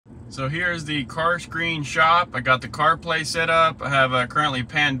So here's the car screen shop. I got the CarPlay set up. I have currently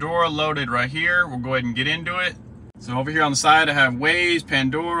Pandora loaded right here. We'll go ahead and get into it. So over here on the side, I have Waze,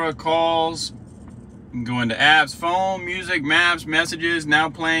 Pandora, calls. You can go into apps, phone, music, maps, messages, now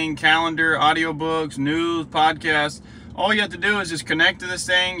playing, calendar, audiobooks, news, podcasts. All you have to do is just connect to this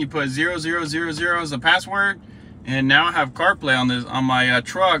thing. You put 0000 as a password. And now I have CarPlay on my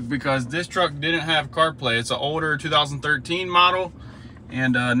truck, because this truck didn't have CarPlay. It's an older 2013 model.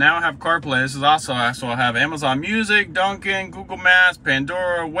 And now I have CarPlay. This is also, so I have Amazon Music, Dunkin', Google Maps,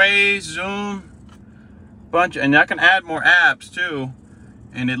 Pandora, Waze, Zoom, and I can add more apps too.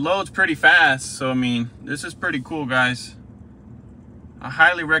 And it loads pretty fast. So I mean, this is pretty cool, guys. I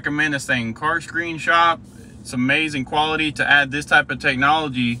highly recommend this thing. Car Screen Shop. It's amazing quality to add this type of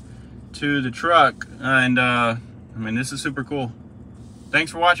technology to the truck. And I mean, this is super cool.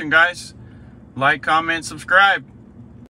 Thanks for watching, guys. Like, comment, subscribe.